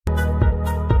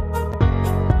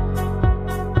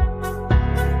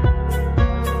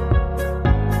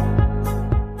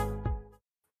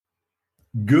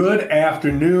Good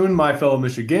afternoon, my fellow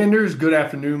Michiganders. Good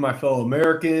afternoon, my fellow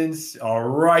Americans. All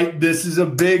right, this is a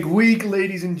big week,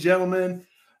 ladies and gentlemen.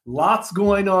 Lots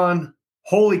going on.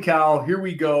 Holy cow, here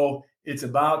we go. It's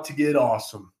about to get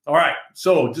awesome. All right,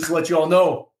 so just to let you all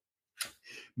know,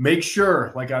 make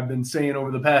sure, like I've been saying over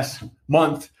the past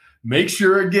month, make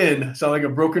sure, again, sound like a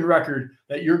broken record,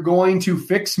 that you're going to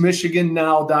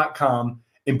fixmichigannow.com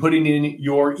and putting in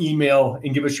your email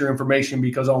and give us your information,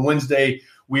 because on Wednesday,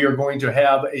 we are going to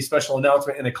have a special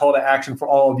announcement and a call to action for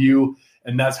all of you.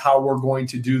 And that's how we're going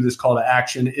to do this call to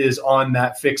action, is on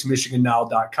that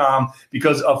fixmichigannow.com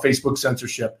because of Facebook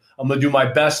censorship. I'm going to do my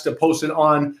best to post it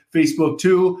on Facebook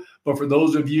too. But for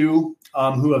those of you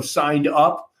who have signed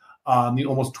up,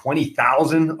 almost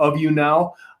 20,000 of you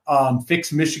now,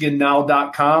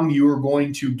 fixmichigannow.com, you are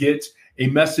going to get a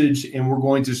message, and we're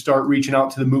going to start reaching out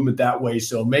to the movement that way.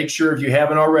 So make sure, if you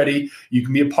haven't already, you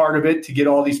can be a part of it to get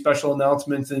all these special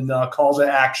announcements and calls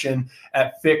to action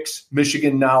at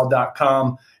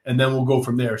fixmichigannow.com, and then we'll go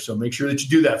from there. So make sure that you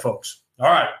do that, folks. All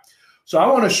right. So I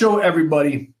want to show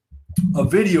everybody a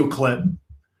video clip,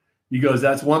 because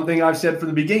that's one thing I've said from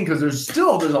the beginning, because there's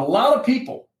a lot of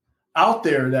people out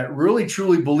there that really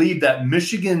truly believe that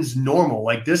Michigan's normal.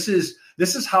 Like this is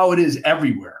how it is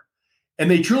everywhere. And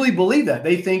they truly believe that.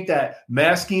 They think that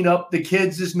masking up the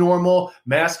kids is normal,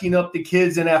 masking up the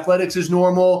kids in athletics is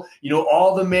normal. You know,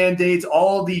 all the mandates,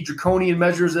 all the draconian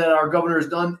measures that our governor has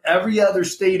done, every other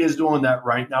state is doing that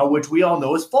right now, which we all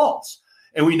know is false.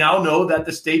 And we now know that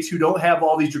the states who don't have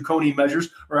all these draconian measures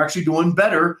are actually doing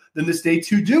better than the states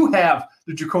who do have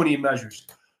the draconian measures.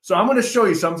 So I'm going to show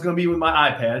you something. It's going to be with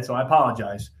my iPad, so I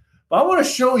apologize. But I want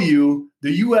to show you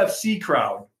the UFC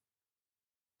crowd.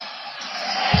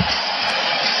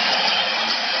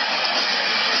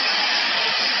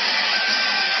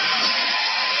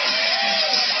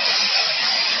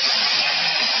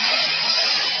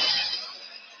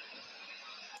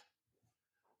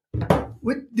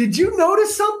 Did you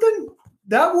notice something?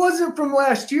 That wasn't from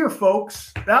last year,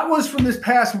 folks. That was from this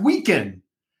past weekend.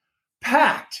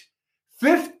 Packed.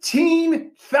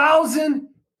 15,000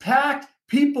 packed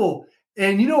people.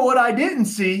 And you know what I didn't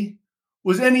see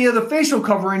was any of the facial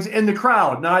coverings in the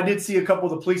crowd. Now, I did see a couple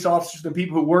of the police officers and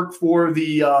people who work for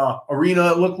the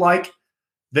arena, it looked like.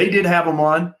 They did have them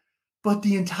on. But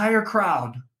the entire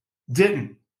crowd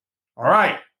didn't. All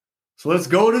right. So let's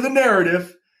go to the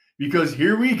narrative. Because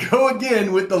here we go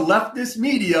again with the leftist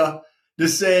media to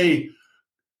say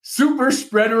super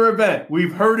spreader event.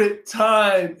 We've heard it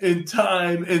time and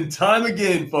time and time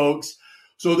again, folks.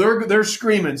 So they're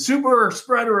screaming, super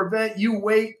spreader event. You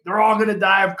wait. They're all going to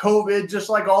die of COVID, just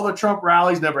like all the Trump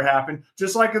rallies never happened,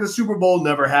 just like at the Super Bowl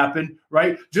never happened,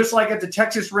 right? Just like at the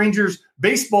Texas Rangers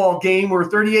baseball game where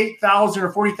 38,000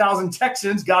 or 40,000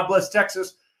 Texans, God bless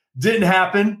Texas, didn't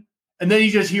happen. And then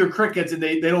you just hear crickets, and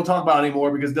they don't talk about it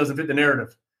anymore because it doesn't fit the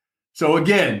narrative. So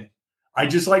again, I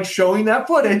just like showing that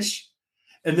footage,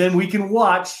 and then we can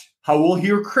watch how we'll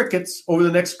hear crickets over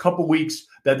the next couple weeks,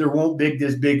 that there won't be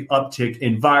this big uptick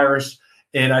in virus.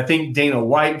 And I think Dana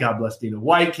White, God bless Dana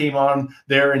White, came on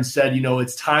there and said,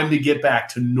 it's time to get back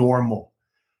to normal.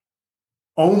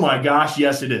 Oh my gosh,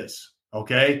 yes, it is.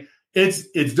 Okay,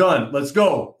 it's done. Let's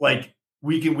go.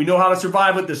 We know how to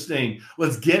survive with this thing.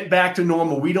 Let's get back to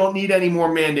normal. We don't need any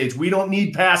more mandates. We don't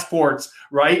need passports,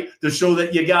 right, to show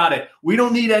that you got it. We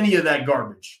don't need any of that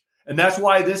garbage. And that's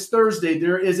why this Thursday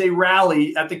there is a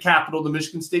rally at the Capitol, the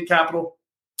Michigan State Capitol,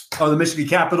 or the Michigan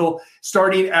Capitol,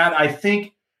 starting at, I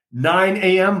think, 9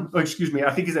 a.m. I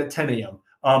think it's at 10 a.m.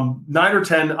 9 or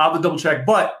 10. I'll have to double check.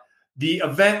 But the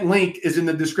event link is in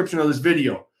the description of this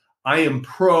video. I am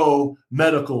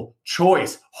pro-medical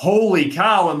choice. Holy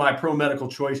cow, am I pro-medical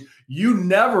choice? You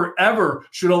never, ever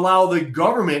should allow the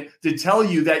government to tell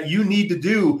you that you need to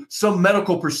do some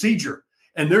medical procedure.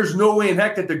 And there's no way in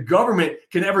heck that the government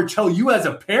can ever tell you as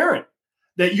a parent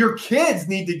that your kids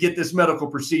need to get this medical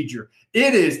procedure.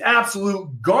 It is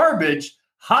absolute garbage,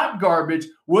 hot garbage,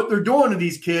 what they're doing to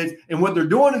these kids and what they're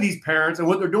doing to these parents and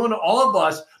what they're doing to all of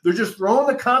us. They're just throwing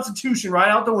the Constitution right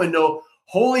out the window.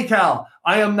 Holy cow.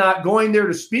 I am not going there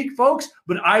to speak, folks,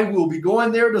 but I will be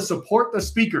going there to support the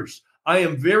speakers. I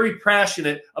am very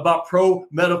passionate about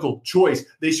pro-medical choice.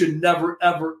 They should never,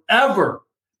 ever, ever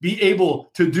be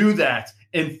able to do that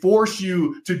and force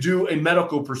you to do a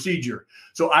medical procedure.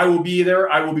 So I will be there.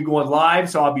 I will be going live.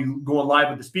 So I'll be going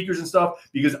live with the speakers and stuff,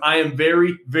 because I am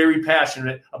very, very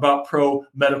passionate about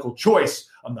pro-medical choice.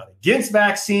 I'm not against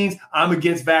vaccines. I'm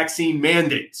against vaccine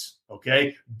mandates.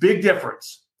 Okay. Big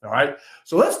difference. All right.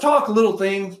 So let's talk a little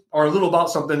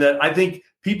about something that I think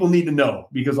people need to know,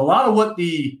 because a lot of what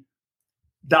the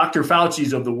Dr.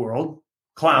 Fauci's of the world,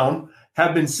 clown,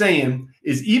 have been saying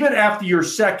is even after your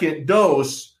second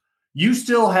dose, you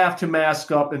still have to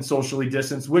mask up and socially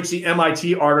distance, which the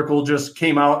MIT article just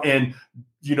came out and,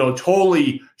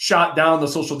 totally shot down the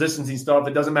social distancing stuff.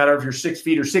 It doesn't matter if you're 6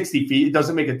 feet or 60 feet. It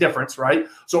doesn't make a difference, right?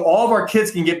 So all of our kids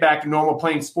can get back to normal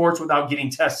playing sports without getting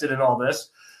tested and all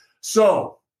this.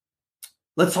 So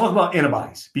let's talk about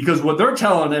antibodies, because what they're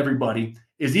telling everybody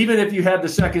is even if you have the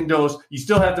second dose, you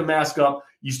still have to mask up.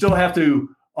 You still have to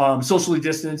socially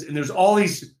distance. And there's all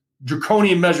these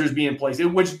draconian measures being placed,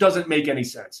 which doesn't make any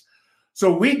sense.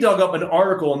 So we dug up an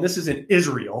article, and this is in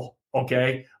Israel,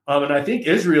 okay? And I think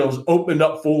Israel's opened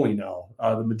up fully now.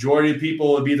 The majority of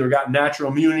people have either got natural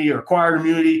immunity or acquired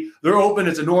immunity. They're open.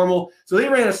 It's a normal. So they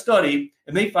ran a study,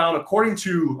 and they found, according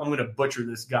to, I'm going to butcher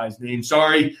this guy's name.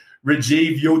 Sorry,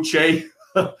 Rajiv Yoche.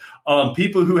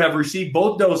 People who have received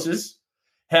both doses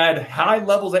had high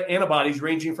levels of antibodies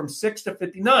ranging from 6 to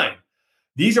 59.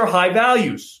 These are high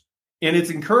values. And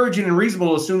it's encouraging and reasonable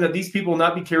to assume that these people will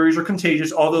not be carriers or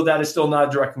contagious, although that is still not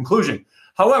a direct conclusion.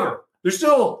 However, they're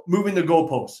still moving the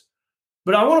goalposts.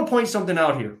 But I want to point something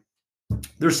out here.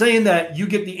 They're saying that you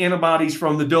get the antibodies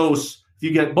from the dose, if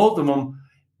you get both of them,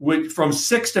 from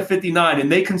 6 to 59,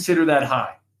 and they consider that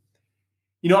high.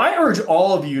 I urge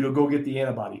all of you to go get the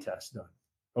antibody test done,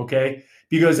 okay?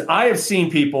 Because I have seen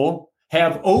people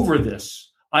have over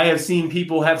this. I have seen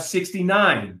people have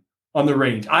 69 on the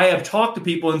range. I have talked to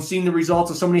people and seen the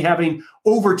results of somebody having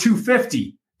over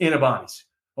 250 antibodies,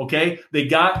 okay? They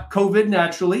got COVID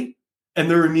naturally, and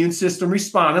their immune system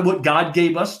responded, what God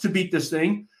gave us to beat this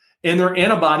thing, and their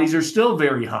antibodies are still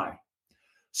very high.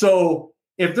 So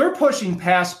if they're pushing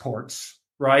passports,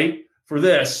 right, for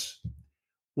this,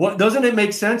 doesn't it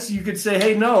make sense? You could say,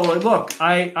 hey, no, look,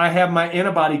 I have my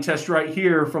antibody test right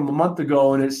here from a month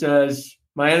ago, and it says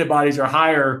my antibodies are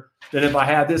higher than if I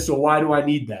had this, so why do I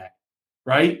need that,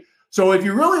 right? So if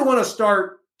you really want to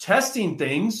start testing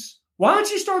things, why don't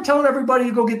you start telling everybody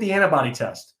to go get the antibody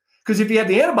test? Because if you have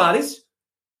the antibodies,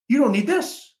 you don't need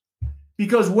this.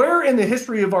 Because where in the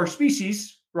history of our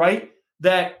species, right,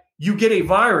 that you get a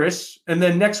virus and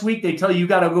then next week they tell you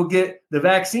got to go get the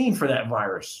vaccine for that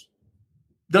virus?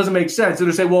 Doesn't make sense. So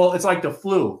they say, well, it's like the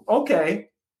flu. Okay,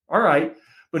 all right.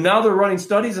 But now they're running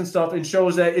studies and stuff and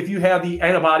shows that if you have the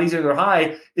antibodies and they're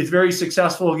high, it's very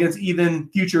successful against even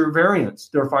future variants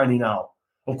they're finding out.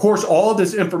 Of course, all of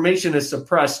this information is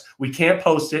suppressed. We can't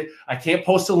post it. I can't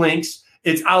post the links.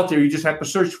 It's out there. You just have to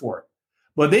search for it.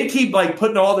 But they keep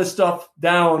putting all this stuff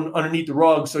down underneath the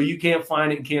rug so you can't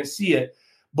find it and can't see it.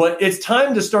 But it's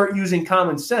time to start using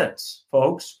common sense,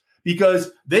 folks,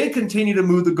 because they continue to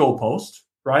move the goalpost,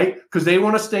 right? Because they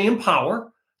want to stay in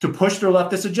power to push their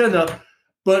leftist agenda.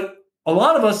 But a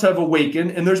lot of us have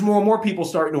awakened, and there's more and more people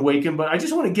starting to awaken. But I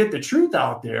just want to get the truth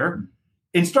out there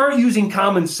and start using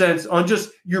common sense on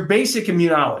just your basic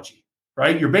immunology,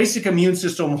 right? Your basic immune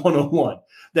system 101.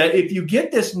 That if you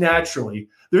get this naturally,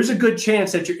 there's a good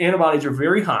chance that your antibodies are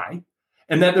very high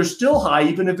and that they're still high,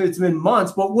 even if it's been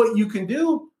months. But what you can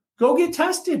do, go get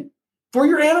tested for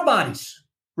your antibodies,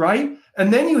 right?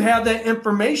 And then you have that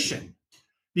information,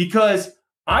 because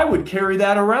I would carry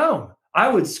that around. I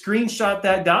would screenshot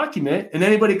that document, and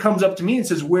anybody comes up to me and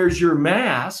says, where's your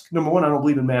mask? Number one, I don't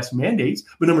believe in mask mandates.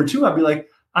 But number two, I'd be like,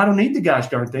 I don't need the gosh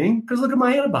darn thing because look at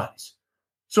my antibodies.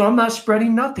 So I'm not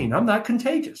spreading nothing. I'm not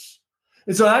contagious.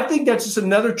 And so I think that's just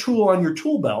another tool on your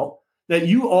tool belt that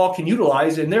you all can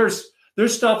utilize. And there's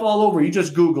stuff all over. You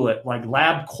just Google it, like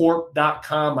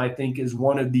labcorp.com, I think, is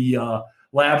one of the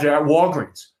labs at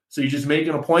Walgreens. So you just make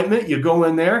an appointment, you go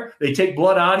in there, they take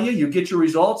blood out of you, you get your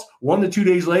results 1 to 2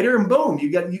 days later, and boom, you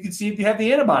can see if you have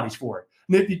the antibodies for it.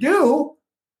 And if you do,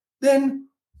 then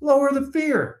lower the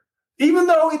fear. Even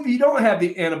though if you don't have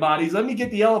the antibodies, let me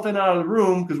get the elephant out of the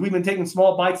room, because we've been taking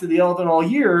small bites of the elephant all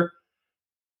year.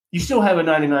 You still have a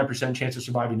 99% chance of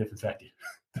surviving if infected.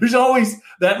 There's always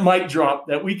that mic drop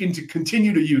that we can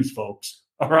continue to use, folks.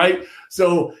 All right.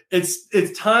 So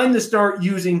it's time to start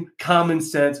using common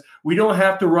sense. We don't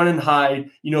have to run and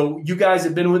hide. You guys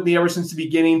have been with me ever since the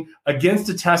beginning against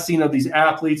the testing of these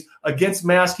athletes, against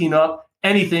masking up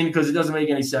anything, because it doesn't make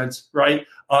any sense. Right.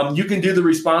 You can do the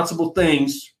responsible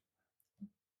things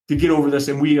to get over this.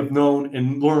 And we have known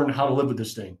and learned how to live with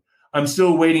this thing. I'm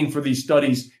still waiting for these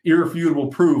studies, irrefutable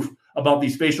proof about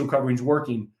these facial coverings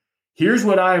working. Here's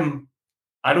what I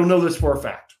don't know this for a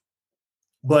fact,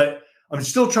 but I'm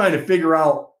still trying to figure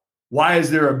out, why is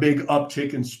there a big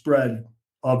uptick in spread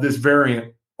of this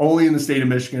variant only in the state of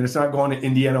Michigan? It's not going to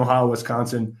Indiana, Ohio,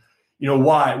 Wisconsin.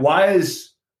 Why? Why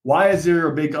is there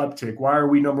a big uptick? Why are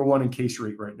we number one in case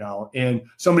rate right now? And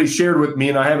somebody shared with me,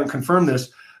 and I haven't confirmed this,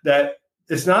 that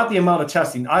It's not the amount of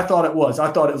testing. I thought it was.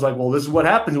 I thought it was like, well, this is what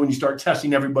happens when you start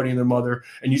testing everybody and their mother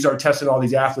and you start testing all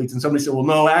these athletes. And somebody said, well,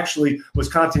 no, actually,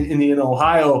 Wisconsin, Indiana,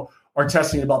 Ohio are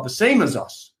testing about the same as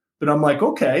us. But I'm like,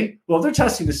 okay, well, if they're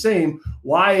testing the same,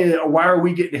 why are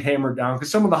we getting hammered down?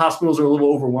 Because some of the hospitals are a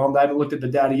little overwhelmed. I haven't looked at the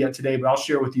data yet today, but I'll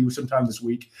share with you sometime this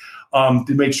week to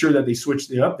make sure that they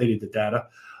updated the data.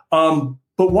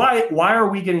 But why are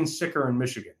we getting sicker in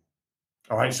Michigan?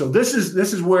 All right, so this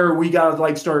is where we got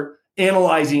to start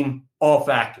analyzing all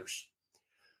factors.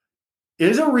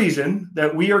 Is a reason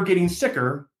that we are getting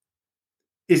sicker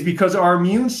is because our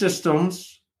immune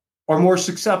systems are more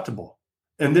susceptible.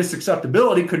 And this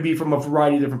susceptibility could be from a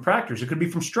variety of different factors. It could be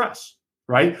from stress,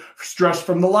 right? Stress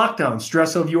from the lockdown,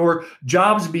 stress of your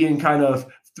jobs being kind of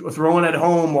thrown at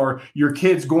home, or your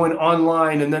kids going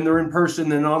online and then they're in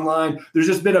person and online. There's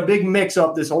just been a big mix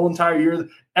up this whole entire year.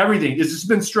 Everything has just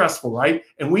been stressful, right?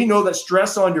 And we know that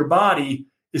stress on your body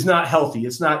is not healthy.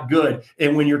 It's not good.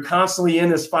 And when you're constantly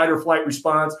in this fight or flight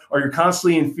response, or you're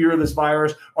constantly in fear of this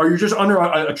virus, or you're just under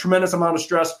a tremendous amount of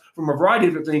stress from a variety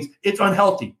of different things, it's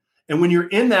unhealthy. And when you're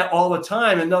in that all the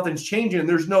time and nothing's changing, and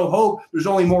there's no hope, there's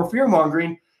only more fear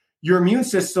mongering, your immune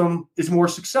system is more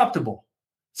susceptible.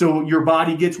 So your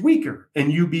body gets weaker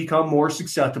and you become more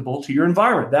susceptible to your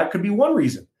environment. That could be one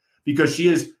reason, because she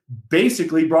has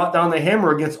basically brought down the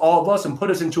hammer against all of us and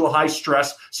put us into a high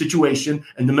stress situation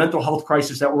and the mental health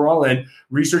crisis that we're all in.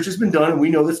 Research has been done, and we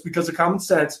know this because of common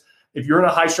sense. If you're in a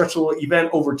high stressful event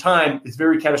over time, it's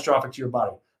very catastrophic to your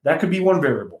body. That could be one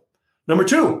variable. Number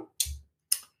two,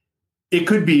 it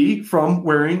could be from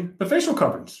wearing the facial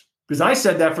coverings. Because I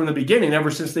said that from the beginning,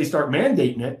 ever since they start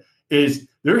mandating it, is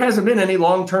there hasn't been any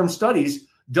long-term studies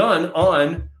done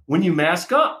on when you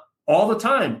mask up all the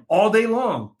time, all day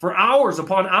long, for hours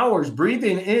upon hours,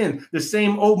 breathing in the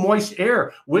same old moist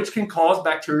air, which can cause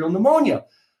bacterial pneumonia.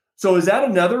 So is that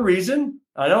another reason?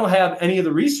 I don't have any of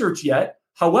the research yet.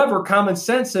 However, common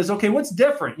sense says, okay, what's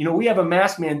different? We have a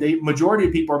mask mandate. Majority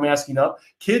of people are masking up.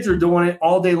 Kids are doing it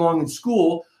all day long in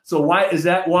school. So why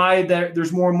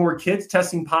there's more and more kids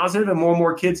testing positive and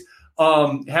more kids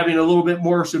having a little bit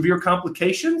more severe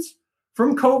complications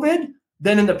from COVID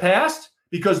than in the past?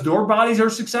 Because their bodies are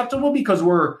susceptible because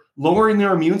we're lowering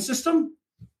their immune system?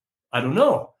 I don't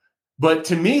know. But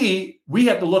to me, we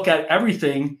have to look at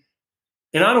everything.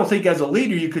 And I don't think as a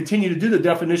leader, you continue to do the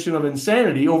definition of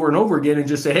insanity over and over again and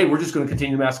just say, hey, we're just going to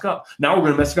continue to mask up. Now we're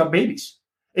going to mask up babies.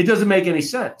 It doesn't make any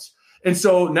sense. And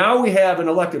so now we have an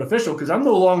elected official, because I'm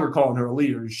no longer calling her a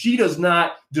leader. She does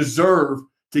not deserve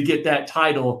to get that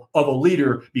title of a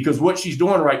leader, because what she's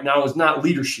doing right now is not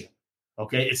leadership.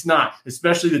 Okay, it's not,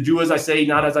 especially to do as I say,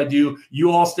 not as I do.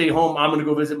 You all stay home. I'm going to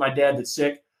go visit my dad that's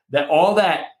sick. All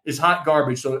that is hot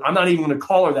garbage. So I'm not even going to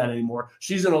call her that anymore.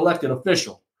 She's an elected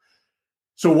official.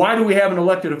 So why do we have an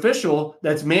elected official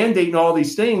that's mandating all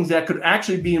these things that could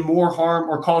actually be in more harm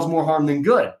or cause more harm than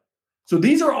good? So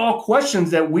these are all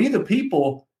questions that we, the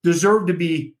people, deserve to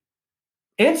be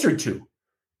answered to,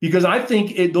 because I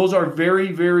think those are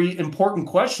very, very important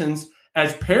questions.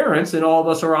 As parents, and all of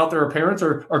us are out there, are parents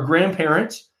or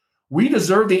grandparents, we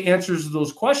deserve the answers to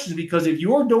those questions, because if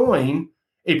you're doing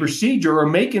a procedure or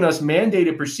making us mandate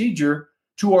a procedure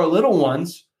to our little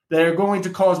ones that are going to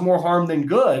cause more harm than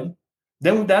good,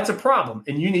 then that's a problem,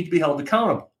 and you need to be held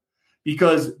accountable.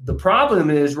 Because the problem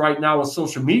is right now with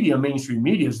social media, mainstream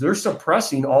media, is they're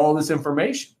suppressing all this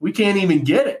information. We can't even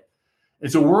get it. And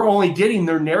so we're only getting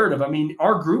their narrative. I mean,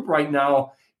 our group right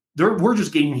now, we're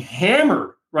just getting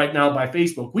hammered right now by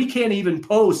Facebook. We can't even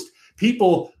post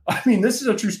people. I mean, this is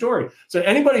a true story. So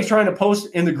anybody's trying to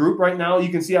post in the group right now, you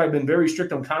can see I've been very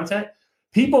strict on content.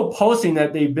 People posting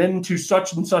that they've been to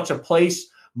such and such a place,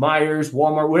 Myers,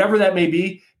 Walmart, whatever that may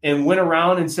be, and went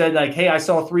around and said, like, hey, I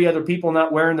saw 3 other people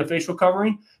not wearing the facial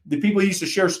covering. The people used to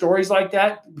share stories like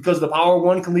that because the power of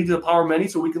one can lead to the power of many,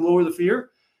 so we can lower the fear.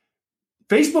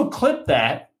 Facebook clipped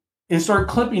that and started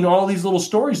clipping all these little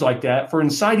stories like that for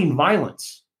inciting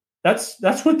violence. That's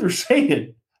what they're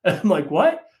saying. And I'm like,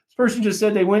 what? This person just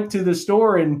said they went to the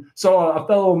store and saw a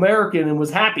fellow American and was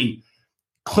happy.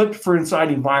 Clipped for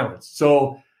inciting violence.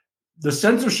 So the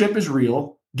censorship is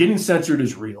real. Getting censored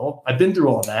is real. I've been through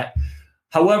all that.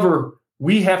 However,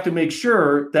 we have to make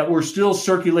sure that we're still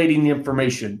circulating the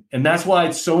information. And that's why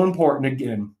it's so important,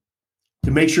 again,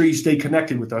 to make sure you stay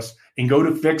connected with us and go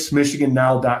to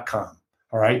fixmichigannow.com.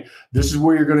 All right. This is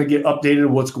where you're going to get updated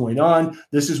on what's going on.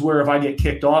 This is where if I get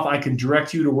kicked off, I can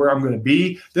direct you to where I'm going to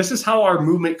be. This is how our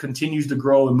movement continues to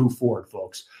grow and move forward,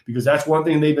 folks, because that's one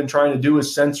thing they've been trying to do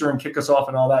is censor and kick us off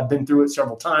and all that. I've been through it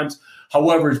several times.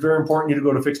 However, it's very important you to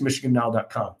go to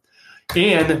fixmichigannow.com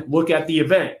and look at the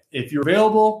event. If you're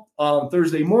available on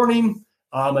Thursday morning,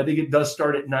 I think it does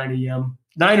start at 9 a.m.,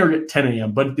 9 or at 10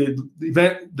 a.m., but the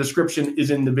event description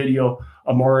is in the video,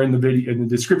 or in the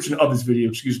description of this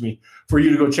video, for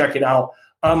you to go check it out.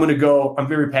 I'm going to go. I'm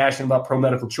very passionate about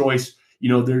pro-medical choice.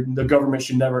 The government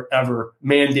should never, ever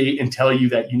mandate and tell you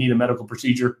that you need a medical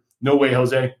procedure. No way,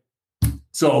 Jose.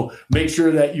 So make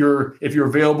sure that if you're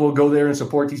available, go there and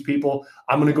support these people.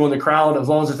 I'm going to go in the crowd. As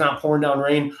long as it's not pouring down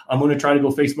rain, I'm going to try to go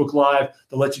Facebook Live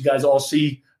to let you guys all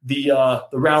see the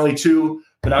rally too.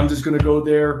 But I'm just going to go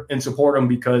there and support them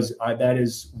because that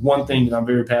is one thing that I'm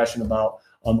very passionate about,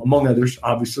 among others,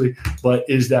 obviously, but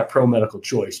is that pro-medical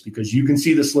choice, because you can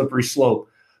see the slippery slope.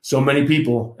 So many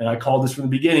people, and I called this from the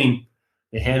beginning,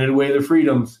 they handed away their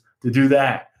freedoms to do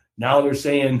that. Now they're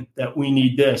saying that we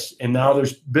need this. And now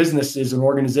there's businesses and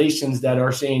organizations that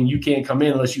are saying you can't come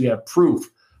in unless you have proof.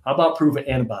 How about proof of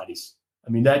antibodies? I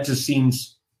mean, that just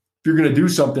seems, if you're going to do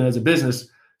something as a business,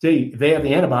 if they have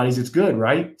the antibodies, it's good,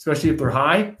 right? Especially if they're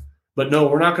high. But no,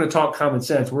 we're not going to talk common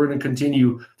sense. We're going to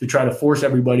continue to try to force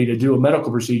everybody to do a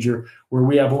medical procedure where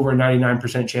we have over a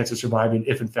 99% chance of surviving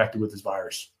if infected with this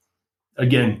virus.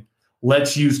 Again,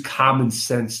 let's use common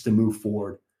sense to move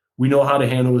forward. We know how to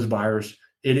handle this virus.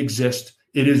 It exists.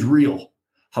 It is real.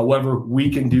 However, we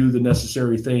can do the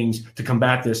necessary things to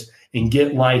combat this and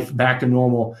get life back to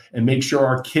normal and make sure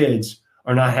our kids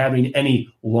are not having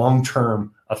any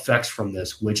long-term effects from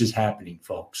this, which is happening,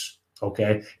 folks.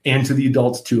 Okay. And to the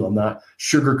adults too. I'm not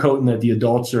sugarcoating that the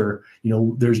adults are,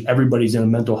 everybody's in a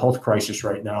mental health crisis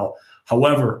right now.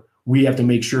 However, we have to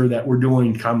make sure that we're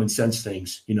doing common sense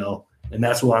things, and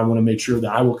that's why I want to make sure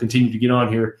that I will continue to get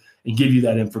on here and give you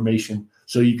that information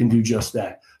so you can do just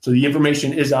that. So the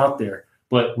information is out there,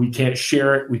 but we can't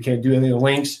share it. We can't do any of the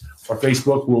links, or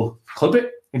Facebook will clip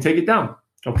it and take it down.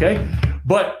 Okay.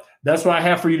 But that's what I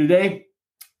have for you today.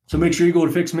 So make sure you go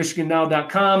to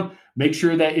fixmichigannow.com. Make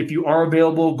sure that if you are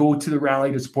available, go to the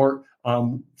rally to support.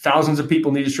 Thousands of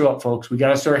people need to show up, folks. We got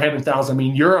to start having thousands. I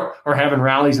mean, Europe are having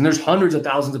rallies, and there's hundreds of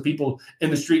thousands of people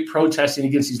in the street protesting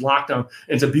against these lockdowns.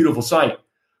 It's a beautiful sight.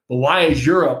 But why is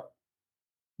Europe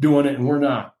doing it and we're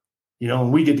not?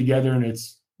 And we get together, and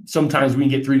it's sometimes we can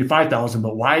get 3,000 to 5,000.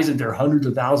 But why isn't there hundreds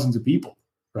of thousands of people?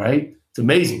 Right? It's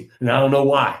amazing, and I don't know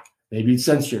why. Maybe it's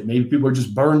censorship. Maybe people are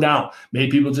just burned out.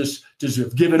 Maybe people just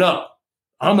have given up.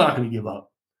 I'm not going to give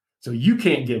up. So you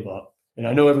can't give up. And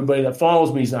I know everybody that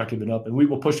follows me is not giving up, and we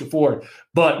will push it forward.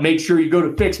 But make sure you go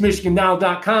to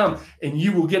fixmichigannow.com, and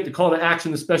you will get the call to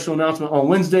action, the special announcement on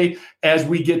Wednesday as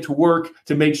we get to work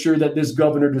to make sure that this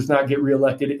governor does not get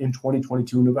reelected in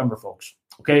 2022 in November, folks.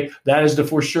 Okay? That is the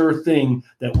for sure thing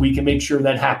that we can make sure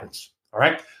that happens. All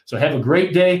right? So have a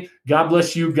great day. God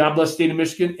bless you. God bless the state of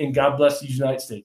Michigan, and God bless the United States.